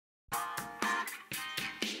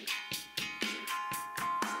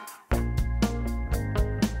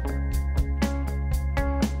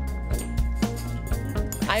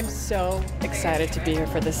I'm so excited to be here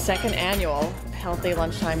for the second annual Healthy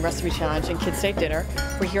Lunchtime Recipe Challenge and Kids State Dinner.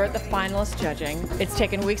 We're here at the finalist judging. It's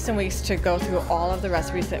taken weeks and weeks to go through all of the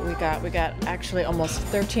recipes that we got. We got actually almost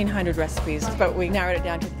 1,300 recipes, but we narrowed it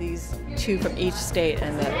down to these 2 from each state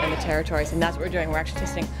and the territories, and that's what we're doing. We're actually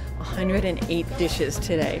testing 108 dishes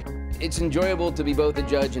today. It's enjoyable to be both a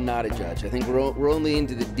judge and not a judge. I think we're only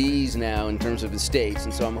into the D's now in terms of the states,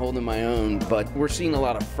 and so I'm holding my own, but we're seeing a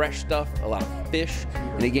lot of fresh stuff, a lot of fish,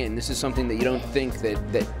 and again, this is something that you don't think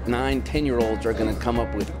that 9, 10-year-olds are going to come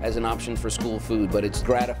up with as an option for school food, but it's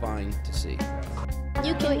gratifying to see.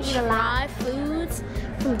 You can try foods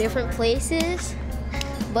from different places,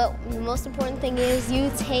 but the most important thing is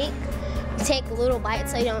you take little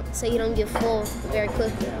bites so you don't get full very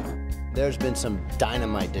quickly. There's been some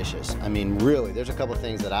dynamite dishes. I mean, really, there's a couple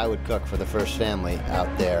things that I would cook for the first family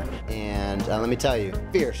out there. And let me tell you,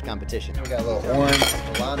 fierce competition. We got a little orange,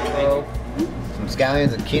 cilantro, some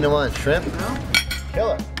scallions and quinoa and shrimp.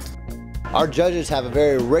 Killer. Our judges have a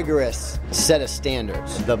very rigorous set of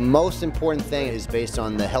standards. The most important thing is based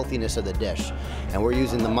on the healthiness of the dish. And we're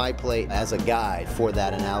using the My Plate as a guide for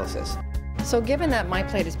that analysis. So given that My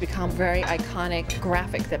Plate has become very iconic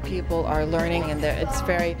graphic that people are learning, and it's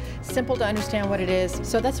very simple to understand what it is,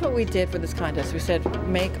 so that's what we did for this contest. We said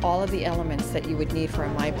make all of the elements that you would need for a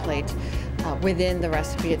My Plate within the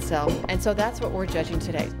recipe itself, and so that's what we're judging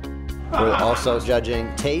today. We're also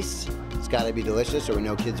judging taste. It's got to be delicious or we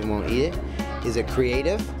know kids won't eat it. Is it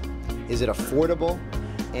creative? Is it affordable?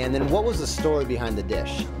 And then what was the story behind the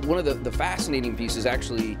dish? One of the fascinating pieces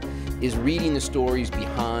actually is reading the stories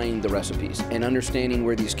behind the recipes and understanding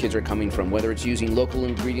where these kids are coming from, whether it's using local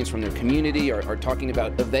ingredients from their community or talking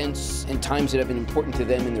about events and times that have been important to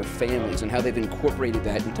them and their families and how they've incorporated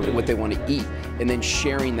that into what they want to eat and then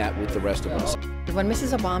sharing that with the rest of us. When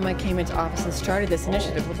Mrs. Obama came into office and started this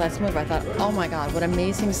initiative with Let's Move, I thought, oh my God, what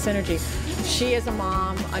amazing synergy. She as a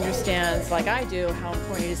mom understands, like I do, how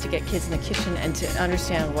important it is to get kids in the kitchen and to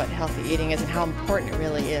understand what healthy eating is and how important it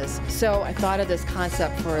really is. So I thought of this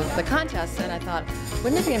concept for the contest, and I thought,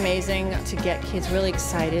 wouldn't it be amazing to get kids really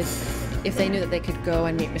excited if they knew that they could go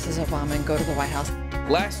and meet Mrs. Obama and go to the White House?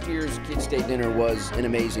 Last year's Kids State Dinner was an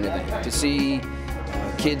amazing event. To see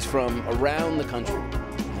kids from around the country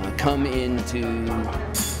come into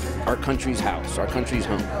our country's house, our country's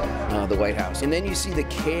home, the White House. And then you see the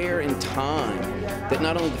care and time that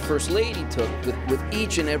not only the First Lady took with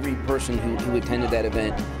each and every person who attended that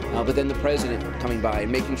event, but then the President coming by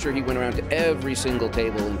and making sure he went around to every single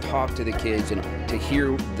table and talked to the kids and to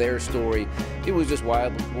hear their story. It was just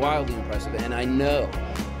wildly impressive, and I know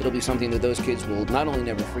it'll be something that those kids will not only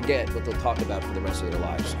never forget, but they'll talk about for the rest of their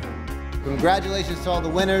lives. Congratulations to all the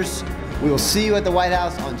winners. We will see you at the White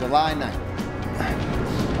House on July 9th.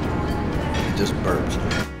 Just burps.